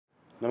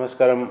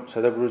Namaskaram,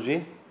 Sadhguru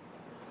Ji.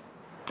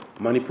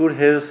 Manipur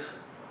has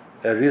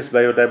a rich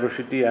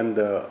biodiversity and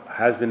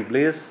has been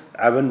blessed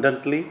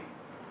abundantly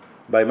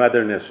by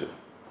Mother Nature.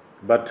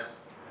 But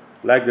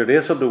like the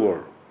rest of the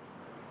world,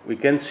 we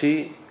can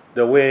see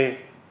the way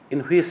in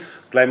which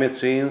climate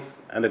change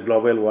and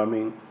global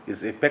warming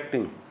is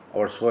affecting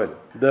our soil.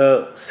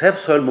 The Save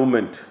Soil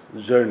Movement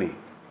journey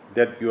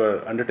that you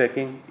are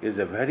undertaking is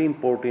a very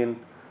important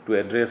to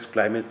address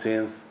climate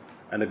change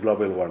and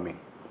global warming.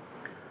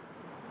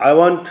 I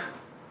want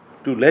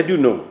to let you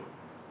know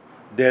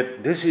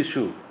that this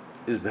issue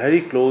is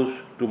very close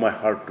to my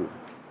heart too.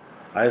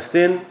 I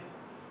stand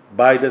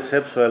by the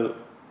Save Soil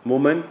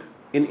movement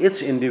in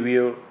its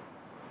endeavor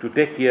to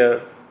take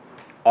care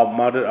of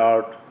Mother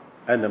Earth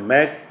and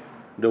make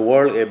the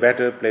world a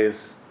better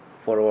place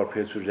for our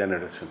future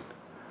generation.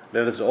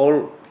 Let us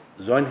all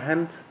join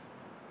hands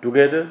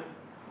together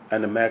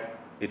and make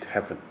it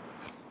happen.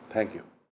 Thank you.